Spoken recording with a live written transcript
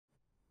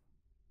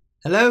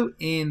Hello,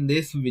 in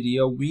this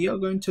video we are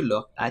going to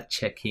look at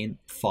checking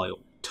file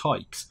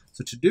types.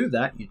 So to do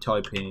that you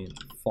type in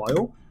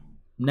file,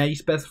 now you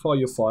specify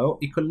your file.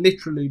 It could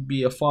literally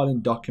be a file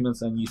in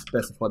documents and you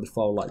specify the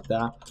file like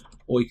that,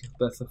 or you can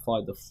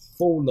specify the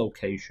full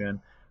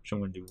location, which I'm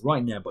going to do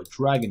right now by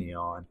dragging it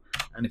on,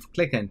 and if you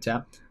click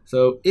enter,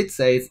 so it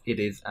says it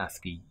is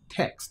ASCII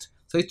text.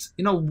 So it's,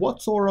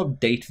 what sort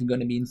of data is going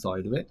to be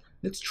inside of it.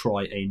 Let's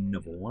try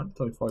another one.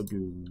 So if I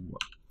do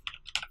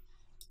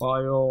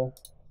file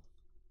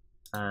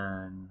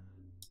and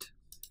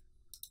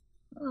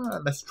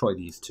let's try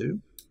these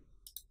two.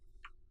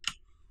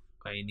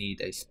 I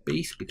need a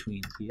space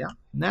between here.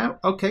 Now,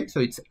 okay, so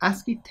it's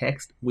ASCII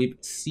text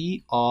with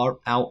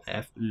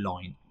CRLF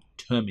line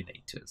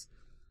terminators.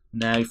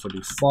 Now, if I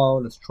do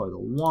file, let's try the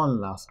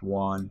one last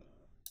one.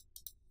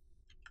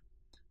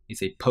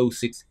 It's a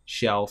POSIX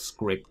shell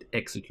script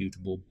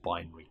executable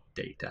binary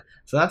data.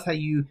 So that's how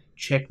you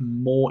check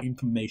more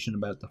information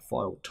about the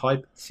file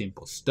type.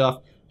 Simple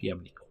stuff. If you have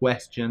any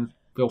questions,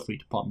 feel free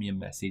to pop me a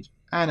message.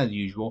 And as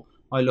usual,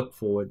 I look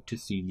forward to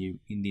seeing you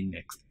in the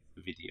next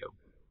video.